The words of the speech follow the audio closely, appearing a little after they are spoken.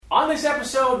On this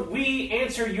episode, we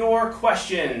answer your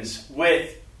questions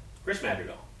with Chris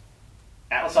Madrigal.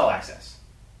 Atlas All Access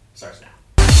starts now.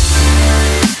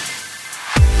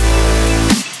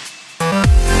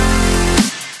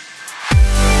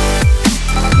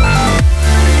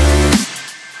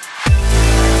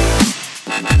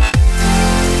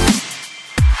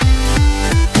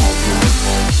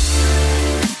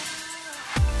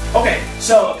 Okay,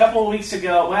 so a couple of weeks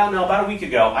ago, about a week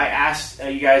ago, I asked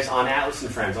you guys on Atlas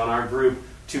and Friends, on our group,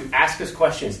 to ask us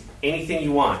questions, anything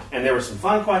you want. And there were some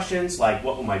fun questions, like,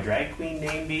 what will my drag queen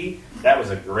name be? That was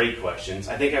a great question.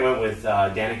 I think I went with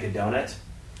Danica Donut.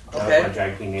 That was my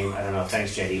drag queen name. I don't know.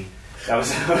 Thanks, JD. That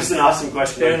was an awesome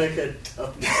question. Danica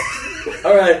Donut.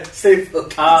 All right, stay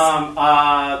focused.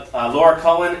 Laura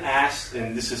Cullen asked,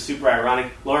 and this is super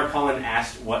ironic, Laura Cullen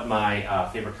asked what my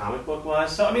favorite comic book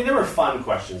was. So, I mean, there were fun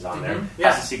questions on there.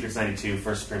 Yeah. House of Secrets 92,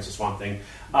 First Appearance of Swamp Thing.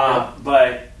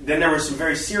 But then there were some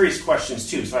very serious questions,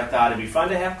 too. So I thought it'd be fun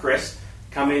to have Chris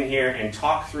come in here and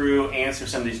talk through, answer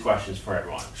some of these questions for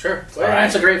everyone. Sure. Well,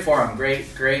 It's a great forum.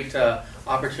 Great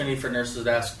opportunity for nurses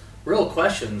to ask real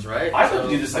questions, right? I'd like to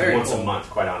do this like once a month,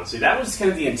 quite honestly. That was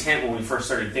kind of the intent when we first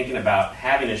started thinking about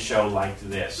having a show like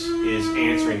this, is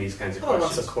answering these kinds of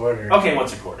questions. Once a quarter. Okay,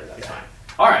 once a quarter, that's fine.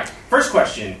 All right, first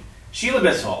question. Sheila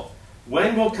Bishold,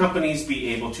 when will companies be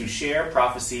able to share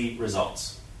prophecy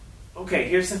results? Okay,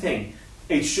 here's the thing.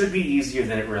 It should be easier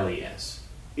than it really is.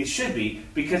 It should be,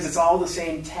 because it's all the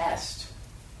same test.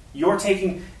 You're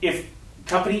taking, if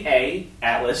company A,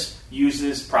 Atlas,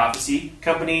 uses prophecy,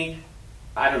 company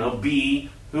B,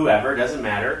 whoever, doesn't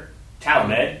matter,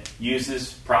 Talamed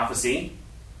uses prophecy,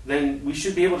 then we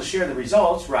should be able to share the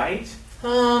results, right?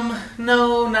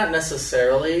 No, not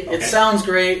necessarily. Okay. It sounds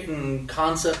great in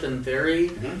concept and theory,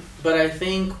 but I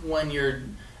think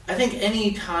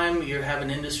any time you have an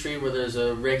industry where there's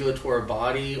a regulatory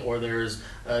body or there's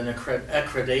an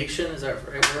accreditation, is that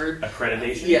the right word?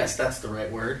 Accreditation? Yes, that's the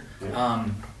right word. Yeah.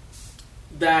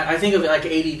 That I think of it like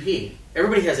ADP.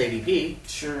 Everybody has ADP,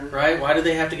 sure, right? Why do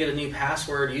they have to get a new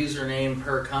password, username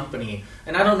per company?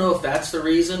 And I don't know if that's the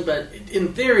reason, but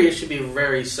in theory, it should be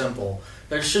very simple.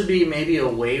 There should be maybe a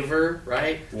waiver,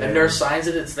 right? Yeah. A nurse signs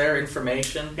it; it's their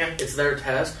information, it's their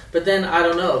test. But then I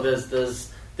don't know. Does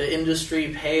the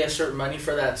industry pay a certain money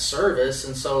for that service?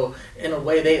 And so, in a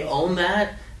way, they own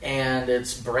that, and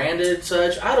it's branded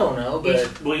such. I don't know, but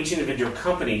each individual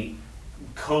company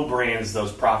co-brands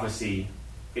those prophecy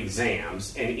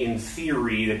exams, and in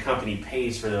theory the company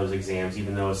pays for those exams,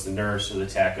 even though it's the nurse or the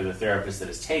tech or the therapist that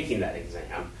is taking that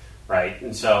exam, right?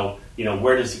 And so,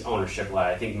 where does the ownership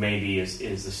lie? I think maybe is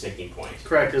the sticking point.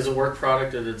 Correct. As a work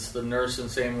product, that it's the nurse in the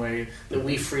same way that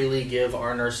we freely give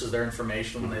our nurses their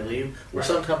information when they leave, where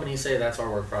some companies say that's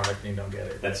our work product and you don't get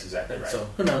it. That's exactly right. So,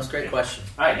 who knows? Great question.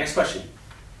 All right, next question.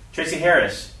 Tracy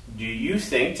Harris, do you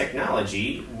think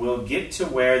technology will get to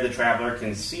where the traveler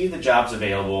can see the jobs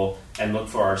available and look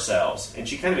for ourselves? And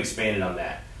she kind of expanded on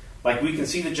that. Like, we can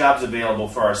see the jobs available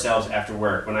for ourselves after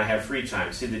work, when I have free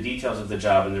time, see the details of the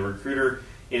job, and the recruiter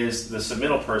is the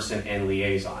submittal person and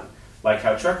liaison. Like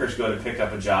how truckers go to pick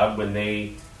up a job when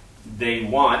they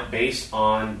want, based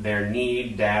on their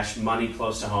need - money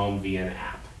close to home via an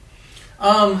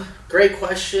app. Great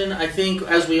question. I think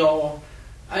as we all...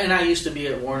 And I used to be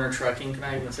at Warner Trucking. Can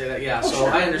I even say that? Yeah.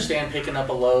 Sure. I understand picking up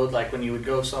a load, like when you would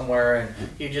go somewhere and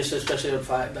you just, especially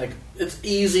like it's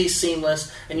easy,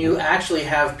 seamless, and you actually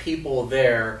have people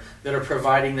there that are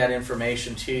providing that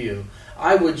information to you.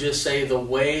 I would just say the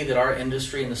way that our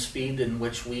industry and the speed in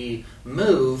which we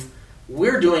move,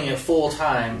 we're doing it full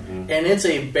time, and it's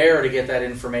a bear to get that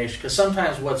information, because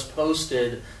sometimes what's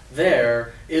posted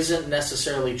there isn't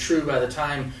necessarily true by the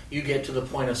time you get to the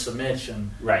point of submission.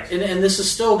 Right. And this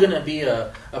is still going to be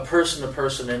a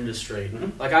person-to-person industry.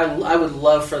 Like, I would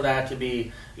love for that to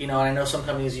be, and I know some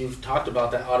companies, you've talked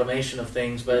about that automation of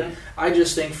things, but I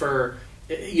just think for,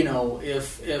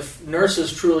 if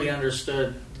nurses truly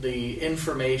understood the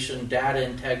information, data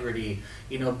integrity,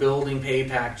 building pay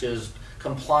packages,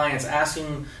 compliance,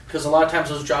 asking, because a lot of times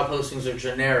those job postings are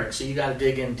generic, so you got to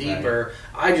dig in deeper.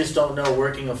 Right. I just don't know,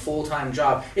 working a full-time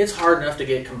job, it's hard enough to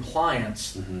get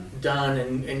compliance done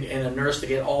and a nurse to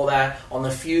get all that on the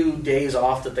few days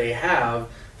off that they have,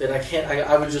 that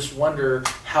I would just wonder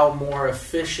how more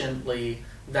efficiently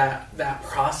that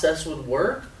process would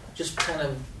work, just kind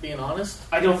of being honest.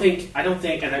 I think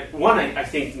I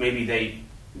think maybe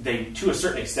they to a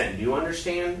certain extent do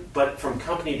understand, but from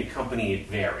company to company it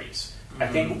varies. I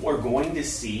think what we're going to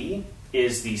see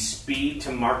is the speed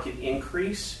to market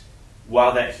increase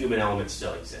while that human element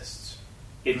still exists.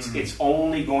 It's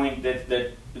only going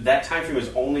that time frame is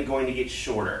only going to get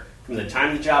shorter. from the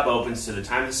time the job opens to the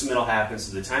time the submittal happens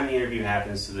to the time the interview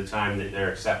happens to the time that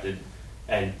they're accepted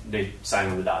and they sign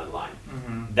on the dotted line.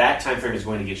 Mm-hmm. That time frame is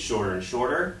going to get shorter and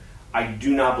shorter. I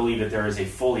do not believe that there is a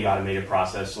fully automated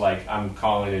process like I'm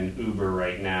calling an Uber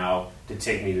right now to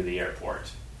take me to the airport.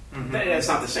 Mm-hmm. That's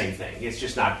not the same thing. It's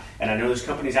just not. And I know there's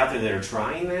companies out there that are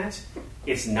trying that.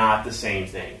 It's not the same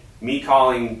thing. Me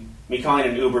calling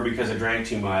an Uber because I drank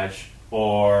too much,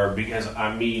 or because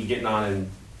I'm me getting on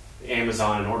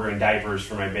Amazon and ordering diapers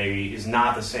for my baby, is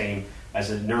not the same as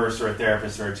a nurse or a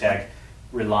therapist or a tech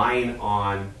relying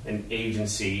on an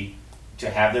agency to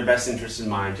have their best interests in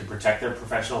mind, to protect their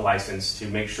professional license, to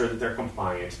make sure that they're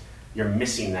compliant. You're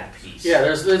missing that piece. Yeah,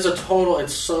 there's a total. It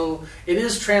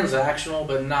is transactional,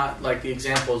 but not like the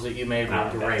examples that you made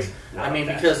were great.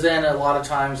 Because then a lot of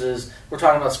times we're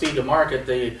talking about speed to market.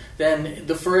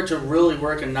 For it to really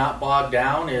work and not bog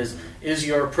down is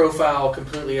your profile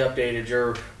completely updated,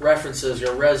 your references,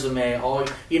 your resume, all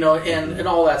and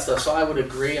all that stuff. So I would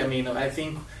agree. I mean, I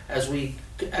think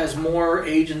as more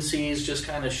agencies just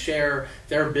kind of share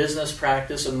their business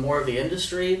practice and more of the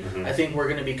industry, I think we're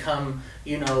going to become,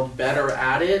 better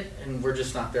at it, and we're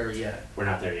just not there yet. We're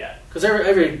not there yet. Because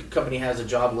every company has a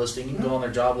job listing. You can go on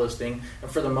their job listing,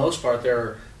 and for the most part,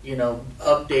 they're,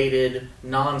 updated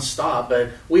nonstop. But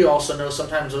we also know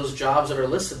sometimes those jobs that are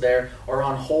listed there are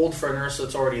on hold for a nurse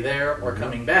that's already there or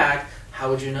coming back.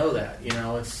 How would you know that?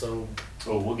 It's so...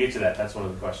 Well, we'll get to that. That's one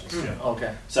of the questions, too.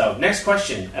 Okay. So, next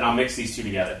question, and I'll mix these two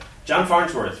together. John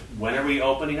Farnsworth, when are we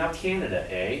opening up Canada,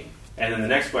 eh? And then the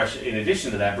next question, in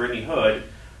addition to that, Brittany Hood,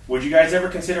 would you guys ever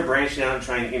consider branching out and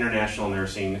trying international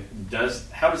nursing?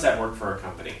 How does that work for a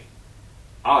company?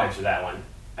 I'll answer that one.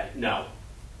 No.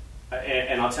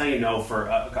 And I'll tell you no for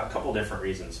a couple different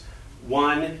reasons.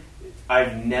 One,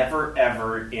 I've never,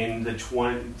 ever, in the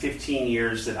 15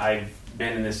 years that I've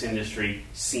been in this industry,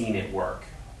 seen it work.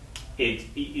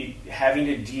 Having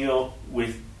to deal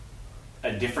with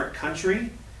a different country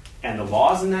and the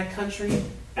laws in that country,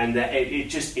 and that it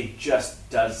just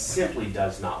simply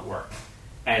does not work.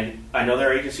 And I know there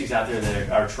are agencies out there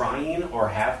that are trying or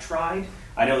have tried.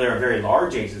 I know there are very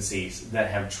large agencies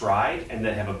that have tried and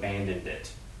that have abandoned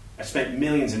it. I spent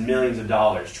millions and millions of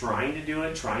dollars trying to do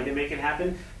it, trying to make it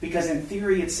happen, because in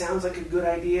theory it sounds like a good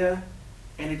idea,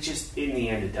 and it just, in the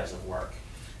end, it doesn't work.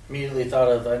 Immediately thought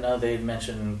of, I know they had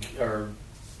mentioned, or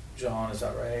John, is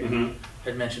that right? Mm-hmm.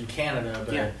 Had mentioned Canada,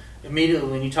 but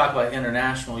immediately when you talk about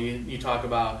international, you talk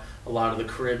about a lot of the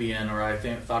Caribbean, or I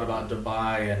thought about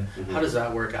Dubai, and how does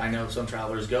that work? I know some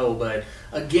travelers go, but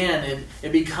again,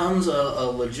 it becomes a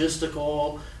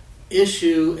logistical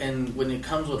issue, and when it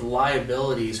comes with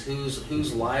liabilities,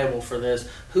 who's liable for this,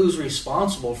 who's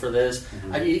responsible for this,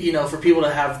 for people to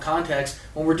have context,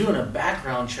 when we're doing a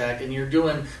background check and you're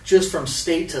doing just from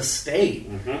state to state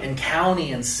and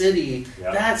county and city,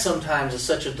 that sometimes is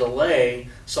such a delay.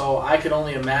 So I could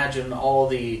only imagine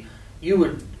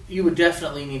you would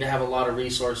definitely need to have a lot of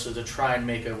resources to try and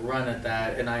make a run at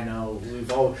that. And I know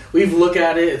we've looked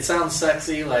at it. It sounds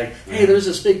sexy, like, hey, there's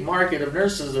this big market of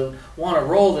nurses that want to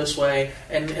roll this way,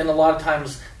 and a lot of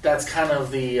times that's kind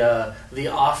of the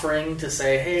offering to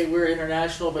say, hey, we're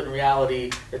international, but in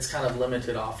reality, it's kind of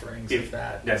limited offerings. If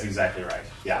that. That's exactly right.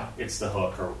 Yeah, it's the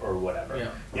hook or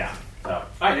whatever. Yeah. All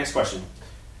right, next question.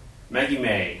 Maggie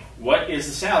May, what is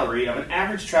the salary of an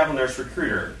average travel nurse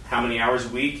recruiter? How many hours a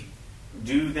week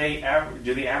do they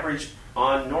average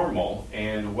on normal,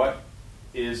 and what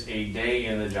is a day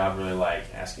in the job really like?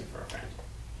 Asking for a friend.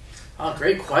 Oh,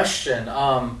 great question.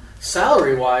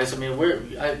 Salary wise, I mean, we're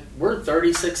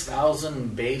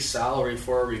 $36,000 base salary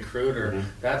for a recruiter.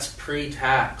 That's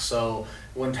pre-tax. So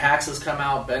when taxes come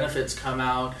out, benefits come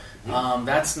out.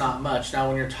 That's not much. Now,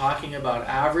 when you're talking about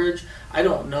average, I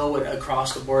don't know what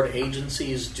across the board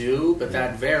agencies do, but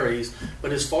that varies.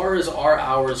 But as far as our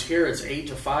hours here, it's 8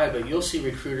 to 5. But you'll see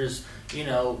recruiters,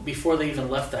 before they even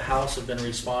left the house, have been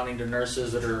responding to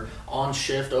nurses that are on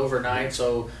shift overnight.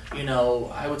 So,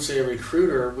 I would say a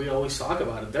recruiter, we always talk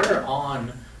about it. They're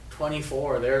on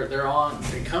 24.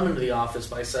 They come into the office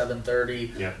by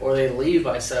 7:30, or they leave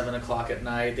by 7 o'clock at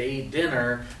night. They eat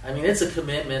dinner. I mean, it's a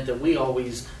commitment that we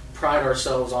always pride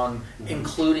ourselves on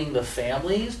including the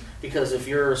families, because if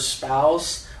your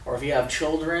spouse or if you have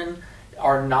children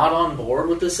are not on board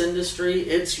with this industry,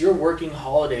 you're working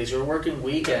holidays, you're working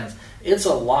weekends. It's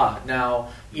a lot. Now,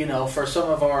 for some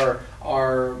of our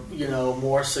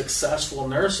more successful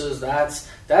nurses, that's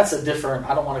a different,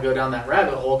 I don't want to go down that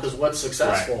rabbit hole, because what's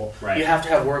successful? Right. You have to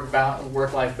have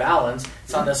work-life balance.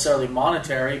 It's not necessarily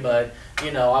monetary, but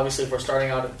obviously if we're starting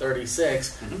out at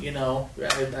 36,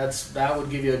 that would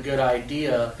give you a good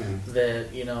idea that.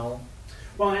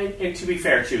 Well, and to be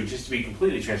fair too, just to be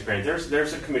completely transparent,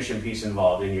 there's a commission piece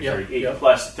involved in your Yep, 38 yep.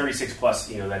 plus 36 plus.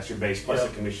 That's your base plus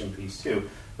Yep. a commission piece too.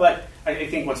 But I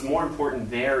think what's more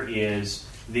important there is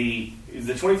the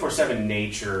 24/7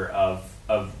 nature of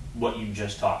what you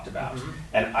just talked about. Mm-hmm.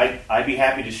 And I'd be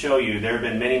happy to show you. There have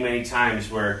been many times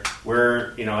where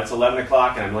it's 11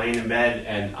 o'clock and I'm laying in bed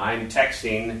and I'm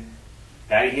texting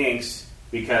Patty Hinks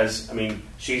because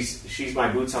she's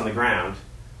my boots on the ground,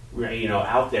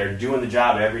 out there doing the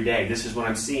job every day. This is what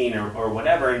I'm seeing or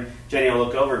whatever. And Jenny will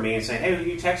look over at me and say, "Hey, who are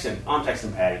you texting?" "Oh, I'm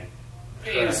texting Patty."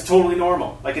 It's totally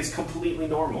normal. Like, it's completely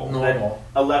normal. At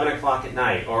 11 o'clock at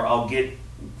night, or I'll get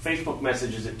Facebook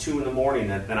messages at 2 in the morning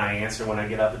that then I answer when I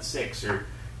get up at 6 or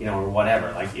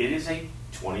whatever. Like, it is a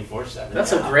 24/7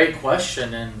 That's job. a great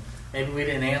question, and maybe we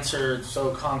didn't answer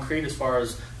so concrete as far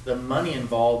as the money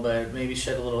involved, but maybe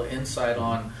shed a little insight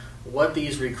on what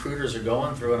these recruiters are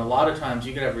going through. And a lot of times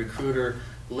you could have a recruiter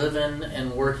living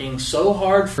and working so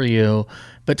hard for you,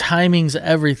 but timing's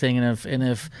everything. And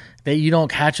if you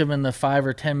don't catch them in the 5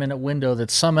 or 10 minute window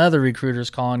that some other recruiter's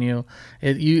calling you,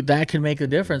 that can make a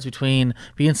difference between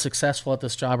being successful at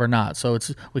this job or not. So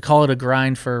we call it a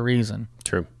grind for a reason.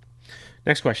 True.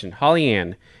 Next question. Holly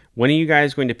Ann, when are you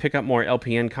guys going to pick up more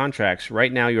LPN contracts?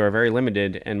 Right now you are very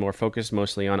limited and more focused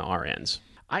mostly on RNs.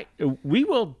 We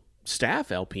will staff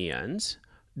LPNs.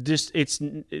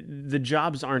 The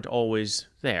jobs aren't always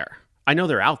there. I know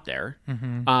they're out there,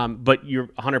 but you're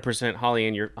 100%, Holly,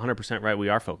 and you're 100% right. We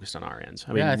are focused on RNs.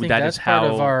 I think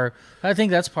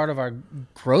that's part of our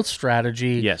growth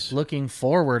strategy. Yes. Looking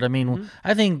forward.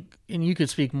 I think, and you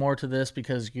could speak more to this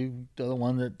because you're the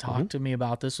one that talked to me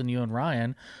about this, and you and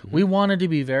Ryan. We wanted to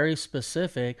be very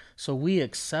specific, so we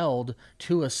excelled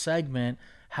to a segment.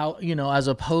 How, as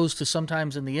opposed to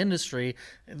sometimes in the industry,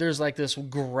 there's like this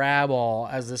grab all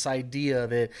as this idea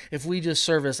that if we just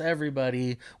service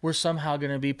everybody, we're somehow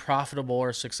going to be profitable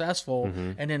or successful.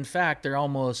 And in fact, they're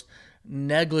almost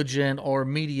negligent or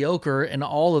mediocre in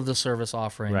all of the service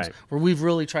offerings, right, where we've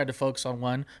really tried to focus on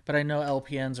one. But I know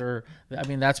LPNs are,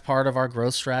 that's part of our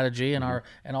growth strategy and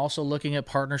and also looking at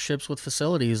partnerships with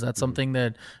facilities. That's something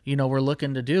that, we're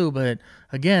looking to do. But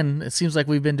again, it seems like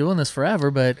we've been doing this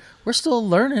forever, but we're still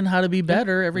learning how to be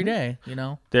better every day,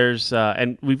 There's,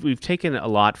 and we've taken a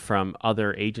lot from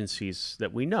other agencies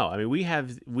that we know. We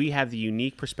have the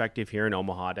unique perspective here in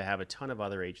Omaha to have a ton of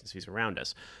other agencies around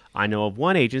us. I know of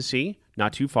one agency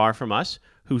not too far from us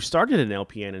who started an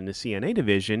LPN in the CNA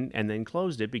division and then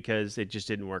closed it because it just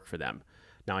didn't work for them.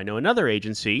 Now, I know another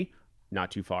agency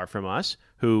not too far from us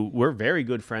who we're very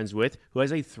good friends with who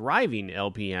has a thriving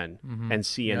LPN and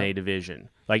CNA division.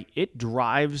 Like, it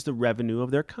drives the revenue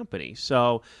of their company.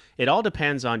 So it all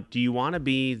depends on, do you want to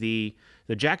be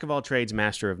the jack of all trades,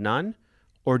 master of none?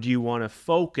 Or do you want to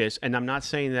focus? And I'm not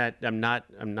saying that that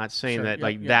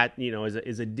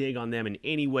is a dig on them in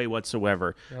any way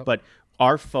whatsoever. Yep. But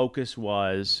our focus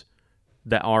was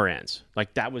the RNs.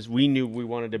 Like, that was, we knew we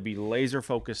wanted to be laser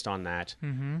focused on that.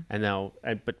 And now,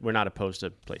 but we're not opposed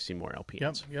to placing more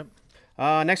LPNs. Yep.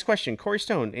 Next question, Corey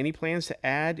Stone. Any plans to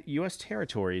add U.S.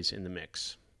 territories in the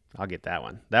mix? I'll get that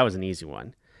one. That was an easy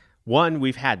one. One,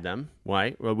 we've had them,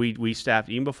 right? Well, we staffed,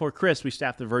 even before Chris, we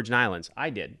staffed the Virgin Islands. I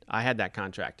did. I had that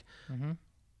contract.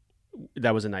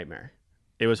 That was a nightmare.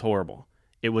 It was horrible.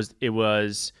 It was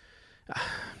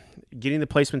getting the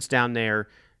placements down there,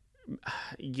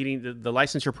 getting the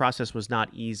licensure process was not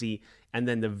easy. And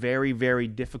then the very, very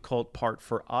difficult part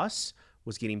for us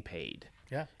was getting paid.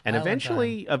 Yeah. And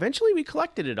eventually we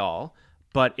collected it all,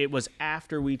 but it was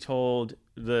after we told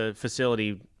the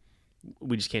facility,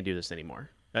 we just can't do this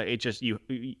anymore.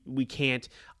 We can't.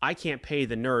 I can't pay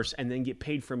the nurse and then get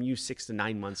paid from you 6 to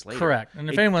 9 months later. Correct. And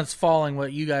if anyone's following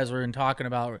what you guys were talking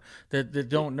about that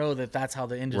don't know that that's how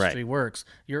the industry works,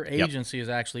 your agency is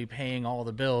actually paying all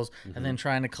the bills and then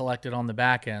trying to collect it on the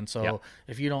back end. So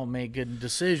if you don't make good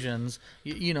decisions,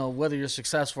 whether you're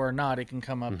successful or not, it can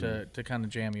come up to kind of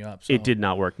jam you up. So. It did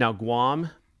not work. Now, Guam,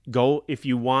 go if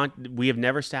you want. We have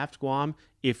never staffed Guam.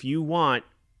 If you want,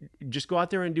 just go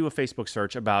out there and do a Facebook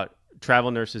search about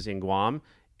travel nurses in Guam.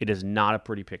 It is not a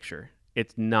pretty picture.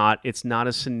 It's not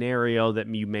a scenario that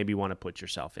you maybe want to put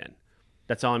yourself in.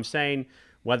 That's all I'm saying.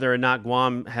 Whether or not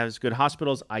Guam has good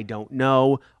hospitals, I don't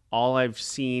know. All I've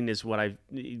seen is what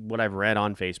I've read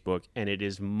on Facebook, and it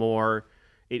is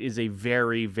a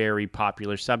very, very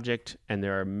popular subject, and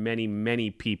there are many,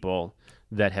 many people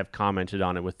that have commented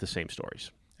on it with the same stories.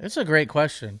 It's a great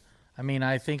question.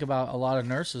 I think about a lot of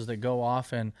nurses that go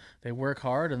off and they work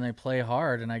hard and they play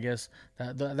hard, and I guess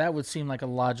that would seem like a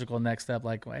logical next step.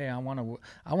 Like, hey, I want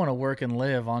to work and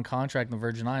live on contract in the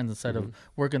Virgin Islands instead of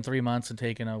working 3 months and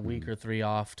taking a week or 3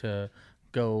 off to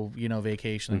go,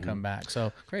 vacation and come back.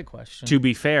 So great question. To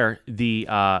be fair, the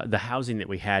housing that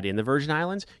we had in the Virgin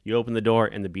Islands, you open the door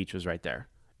and the beach was right there.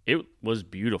 It was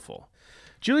beautiful.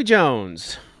 Julie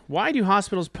Jones, why do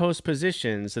hospitals post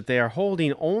positions that they are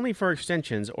holding only for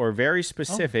extensions or very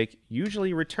specific,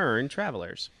 usually return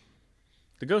travelers?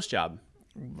 The ghost job.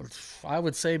 I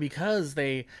would say because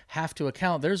they have to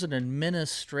account, there's an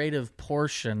administrative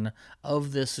portion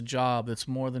of this job that's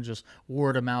more than just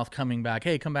word of mouth coming back.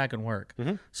 Hey, come back and work.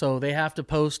 So they have to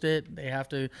post it.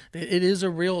 It is a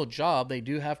real job. They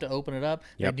do have to open it up.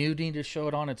 Yep. They do need to show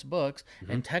it on its books.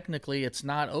 And technically it's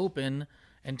not open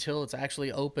until it's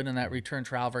actually open and that return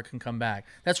traveler can come back.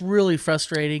 That's really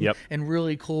frustrating. Yep. In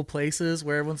really cool places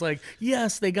where everyone's like,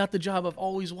 yes, they got the job I've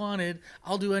always wanted.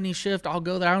 I'll do any shift. I'll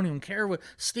go there. I don't even care what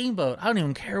Steamboat. I don't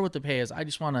even care what the pay is. I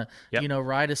just want to, Yep.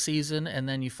 Ride a season. And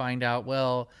then you find out,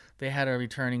 well, they had a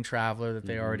returning traveler that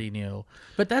they already knew.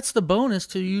 But that's the bonus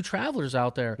to you travelers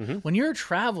out there. When you're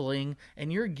traveling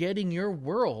and you're getting your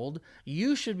world,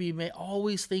 you should be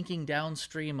always thinking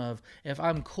downstream of, if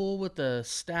I'm cool with the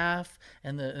staff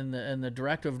and the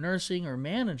director of nursing or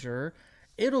manager,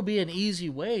 it'll be an easy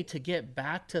way to get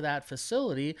back to that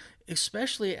facility,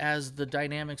 especially as the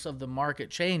dynamics of the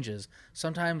market changes.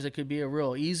 Sometimes it could be a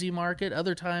real easy market.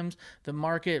 Other times the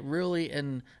market really,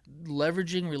 and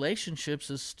leveraging relationships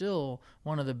is still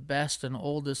one of the best and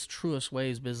oldest, truest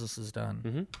ways business is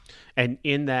done. And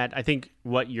in that, I think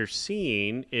what you're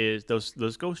seeing is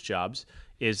those ghost jobs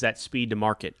is that speed to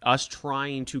market, us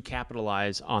trying to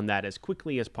capitalize on that as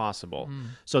quickly as possible.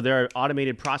 So there are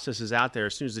automated processes out there.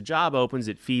 As soon as the job opens,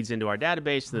 it feeds into our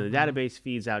database, and then the database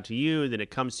feeds out to you, then it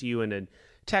comes to you in a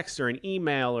text or an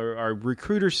email, or our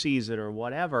recruiter sees it or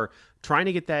whatever, trying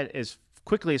to get that as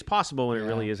quickly as possible when it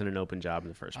really isn't an open job in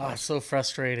the first Oh, place. so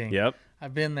frustrating. Yep.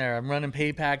 I've been there. I'm running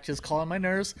pay packages, calling my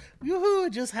nurse. Woohoo,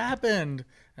 it just happened.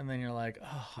 And then you're like,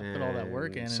 oh, I put all that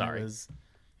work in. Sorry. And it was,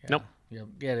 Nope. Yep,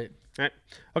 get it. All right.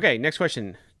 Okay, next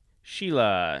question.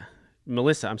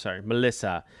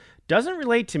 Melissa. Doesn't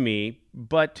relate to me,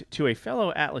 but to a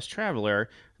fellow Atlas traveler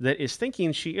that is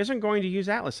thinking she isn't going to use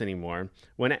Atlas anymore.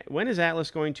 When is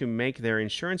Atlas going to make their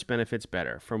insurance benefits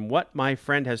better? From what my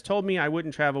friend has told me, I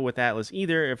wouldn't travel with Atlas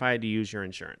either if I had to use your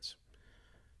insurance.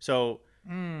 So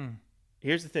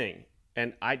here's the thing,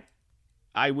 and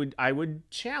I would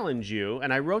challenge you,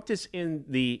 and I wrote this in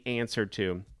the answer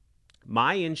to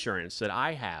my insurance that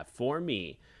I have for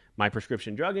me, my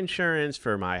prescription drug insurance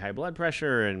for my high blood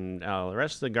pressure and the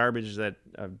rest of the garbage that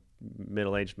a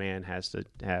middle-aged man has to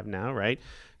have now, right?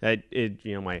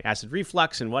 My acid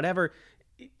reflux and whatever.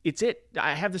 It's it.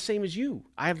 I have the same as you.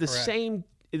 I have the same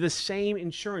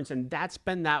insurance, and that's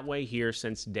been that way here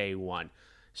since day one.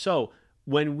 So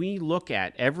when we look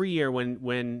at every year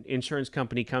when insurance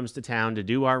company comes to town to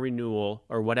do our renewal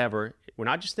or whatever, we're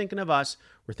not just thinking of us,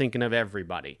 we're thinking of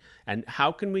everybody. And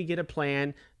how can we get a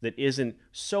plan that isn't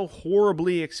so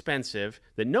horribly expensive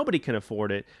that nobody can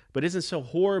afford it, but isn't so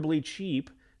horribly cheap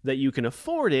that you can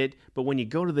afford it, but when you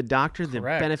go to the doctor, the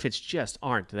benefits just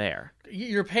aren't there.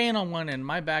 You're paying on one end.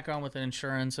 My background with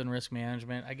insurance and risk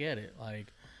management, I get it.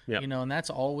 And that's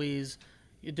always...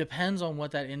 It depends on what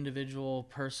that individual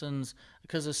person's,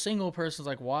 because a single person's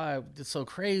like, why? It's so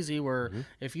crazy where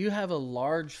if you have a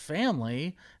large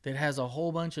family that has a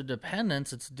whole bunch of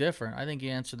dependents, it's different. I think you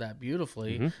answered that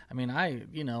beautifully. I mean, I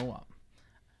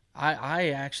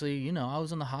actually, I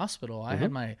was in the hospital. I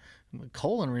had my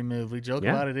colon removed. We joke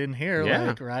about it in here,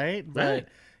 right? But,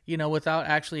 without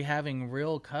actually having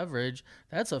real coverage,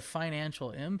 that's a financial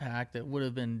impact that would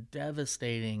have been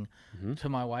devastating to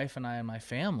my wife and I and my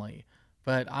family.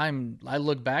 But I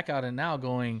look back at it now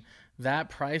going,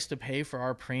 that price to pay for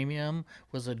our premium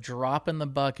was a drop in the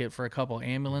bucket for a couple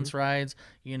ambulance rides,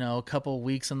 a couple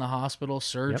weeks in the hospital,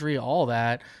 surgery, all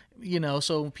that.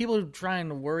 So people trying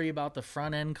to worry about the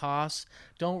front end costs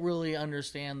don't really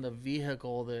understand the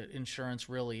vehicle that insurance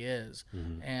really is.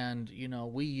 And,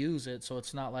 we use it, so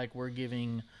it's not like we're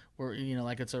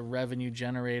like it's a revenue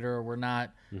generator or we're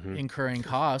not incurring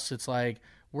costs. It's like,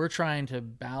 we're trying to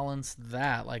balance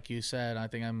that, like you said. I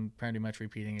think I'm pretty much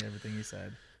repeating everything you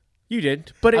said. You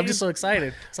did, but I'm just so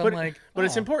excited. So I'm like, but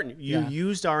it's important. You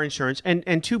used our insurance,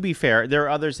 and to be fair, there are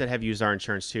others that have used our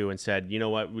insurance too and said, you know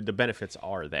what, the benefits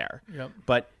are there. Yep.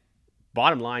 But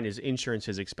bottom line is, insurance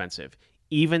is expensive.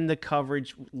 Even the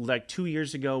coverage, like 2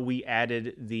 years ago, we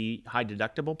added the high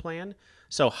deductible plan,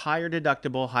 so higher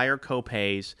deductible, higher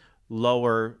copays,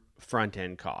 lower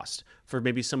front-end cost for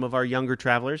maybe some of our younger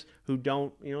travelers who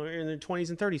don't, in their 20s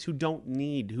and 30s, who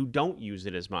don't use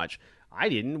it as much. I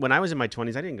didn't. When I was in my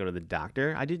 20s, I didn't go to the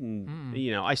doctor. I didn't,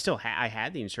 I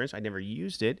had the insurance. I never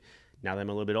used it. Now that I'm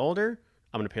a little bit older,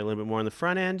 I'm going to pay a little bit more on the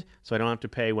front end, so I don't have to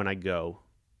pay when I go.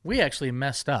 We actually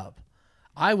messed up.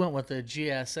 I went with the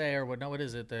GSA or what? No, what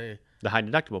is it? The high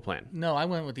deductible plan. No, I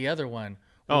went with the other one.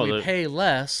 Oh, we pay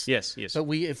less. Yes. But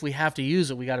if we have to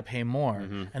use it, we got to pay more.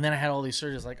 And then I had all these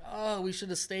surges like, oh, we should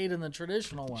have stayed in the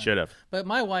traditional one. Should have. But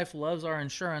my wife loves our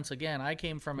insurance. Again, I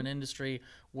came from an industry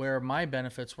where my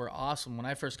benefits were awesome. When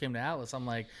I first came to Atlas, I'm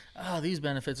like, oh, these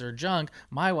benefits are junk.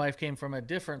 My wife came from a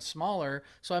different, smaller.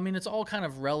 So, I mean, it's all kind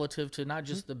of relative to not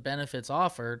just the benefits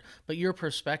offered, but your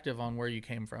perspective on where you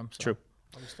came from. So, True.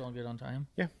 Are we still good on time?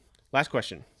 Yeah. Last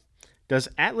question. Does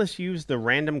Atlas use the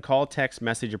random call text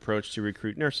message approach to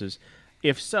recruit nurses?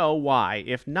 If so, why?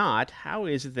 If not, how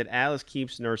is it that Atlas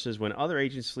keeps nurses when other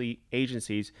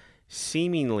agencies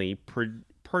seemingly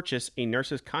purchase a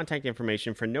nurse's contact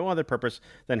information for no other purpose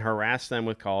than harass them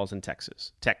with calls and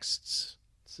texts? Texts.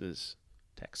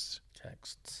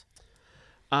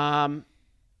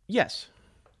 Yes,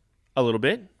 a little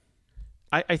bit.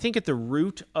 I think at the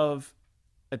root of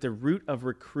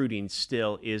recruiting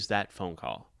still is that phone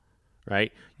call.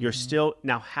 Right? You're still,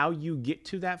 now how you get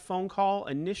to that phone call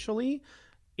initially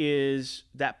is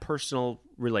that personal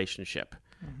relationship.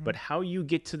 But how you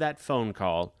get to that phone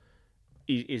call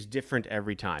is different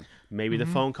every time. Maybe the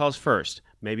phone call's first.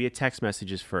 Maybe a text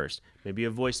message is first. Maybe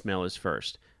a voicemail is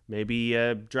first. Maybe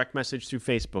a direct message through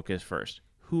Facebook is first.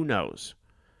 Who knows?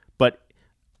 But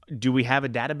do we have a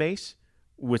database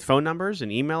with phone numbers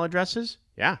and email addresses?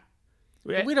 Yeah.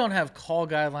 We don't have call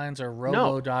guidelines or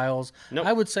robo-dials. No.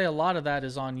 I would say a lot of that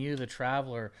is on you, the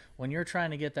traveler. When you're trying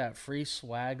to get that free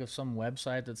swag of some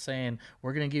website that's saying,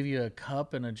 we're going to give you a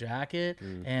cup and a jacket,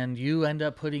 and you end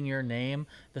up putting your name,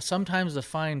 sometimes the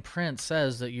fine print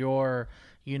says that you're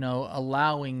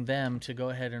allowing them to go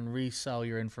ahead and resell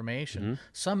your information.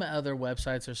 Some other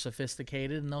websites are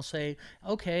sophisticated and they'll say,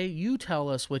 okay, you tell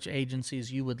us which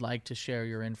agencies you would like to share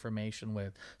your information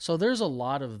with. So there's a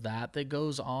lot of that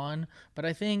goes on. But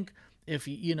I think if,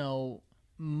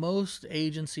 most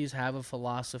agencies have a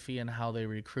philosophy in how they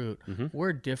recruit.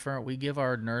 We're different. We give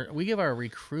our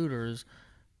recruiters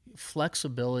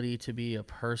flexibility to be a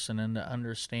person and to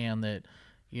understand that,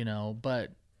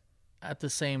 but at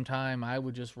the same time, I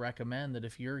would just recommend that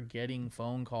if you're getting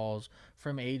phone calls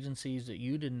from agencies that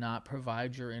you did not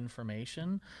provide your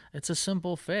information, it's a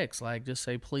simple fix. Like just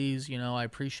say, please, I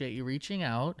appreciate you reaching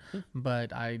out,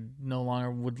 but I no longer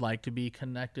would like to be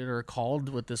connected or called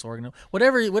with this organ.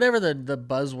 Whatever the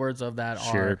buzzwords of that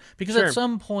are. Because at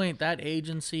some point that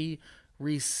agency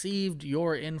received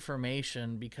your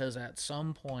information because at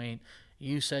some point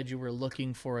you said you were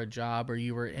looking for a job or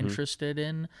you were interested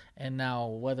in, and now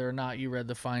whether or not you read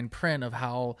the fine print of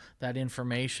how that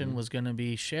information was going to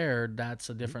be shared,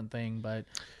 that's a different thing. But,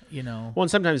 Well,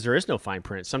 and sometimes there is no fine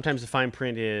print. Sometimes the fine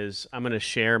print is, I'm going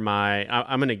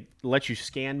to let you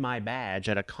scan my badge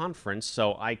at a conference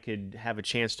so I could have a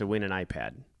chance to win an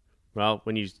iPad. Well,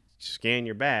 when you scan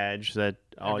your badge, that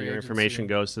all your information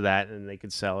goes to that, and they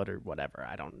could sell it or whatever.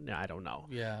 I don't know.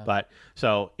 Yeah. But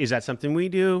so is that something we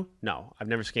do? No, I've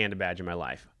never scanned a badge in my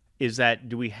life.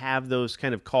 Do we have those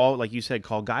kind of like you said,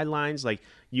 call guidelines? Like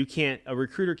a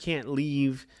recruiter can't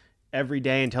leave every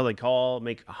day until they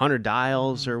make 100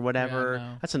 dials or whatever. Yeah,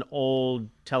 no. That's an old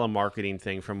telemarketing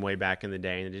thing from way back in the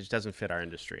day, and it just doesn't fit our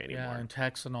industry anymore. Yeah, and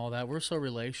text and all that. We're so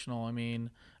relational. I mean,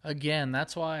 again,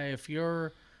 that's why if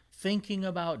you're thinking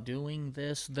about doing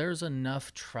this, there's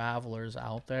enough travelers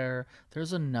out there,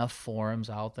 there's enough forums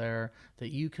out there that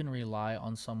you can rely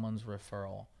on someone's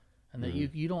referral, and that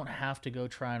you don't have to go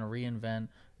try and reinvent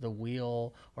the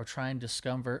wheel or try and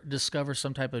discover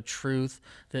some type of truth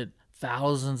that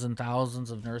thousands and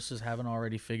thousands of nurses haven't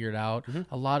already figured out.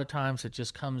 A lot of times it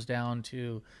just comes down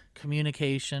to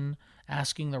communication,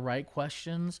 asking the right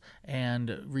questions,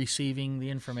 and receiving the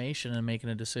information and making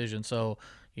a decision. So,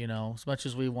 as much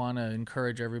as we want to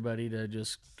encourage everybody to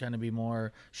just kind of be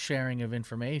more sharing of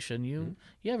information, you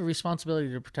have a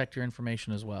responsibility to protect your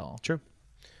information as well. True.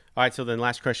 All right, so then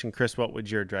last question, Chris, what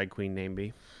would your drag queen name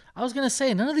be? I was going to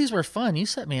say, none of these were fun. You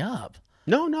set me up.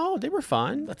 No, they were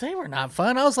fun. But they were not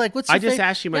fun. I was like, what's your I just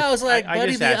asked you my... Yeah, I was like, I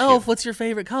Buddy just the asked Elf, you. what's your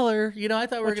favorite color? I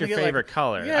thought we were going to get What's your favorite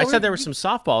color? Yeah, I said there were some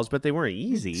softballs, but they weren't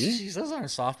easy. Jeez, those aren't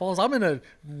softballs.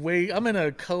 I'm in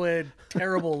a co-ed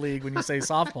terrible league when you say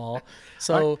softball.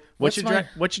 So what's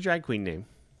your drag queen name?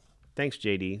 Thanks,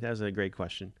 JD. That was a great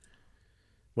question.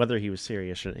 Whether he was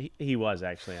serious or not. He was,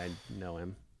 actually. I know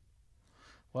him.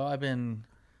 Well, I don't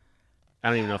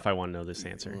even know if I want to know this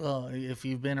answer. Well, if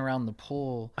you've been around the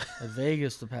pool at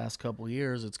Vegas the past couple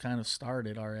years, it's kind of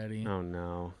started already. Oh,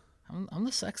 no. I'm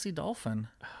the sexy dolphin.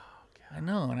 Oh, God. I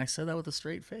know, and I said that with a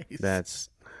straight face.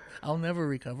 I'll never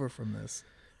recover from this.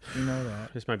 You know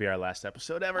that. This might be our last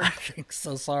episode ever. I think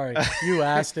so. Sorry, you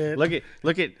asked it. Look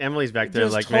at Emily's back there,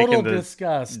 Just like total making the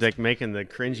disgust. like making the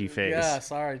cringy face. Yeah,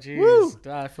 sorry, jeez.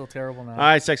 Woo! I feel terrible now. All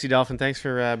right, Sexy Dolphin, thanks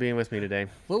for being with me today.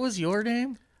 What was your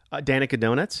name? Danica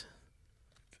Donuts.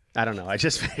 I don't know. I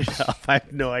just made it up. I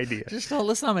have no idea.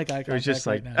 Let's not make eye It contact was just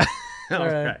right like, now. all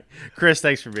right. Chris,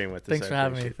 thanks for being with us. Thanks I for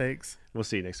having me. appreciate it. Thanks. We'll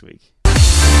see you next week.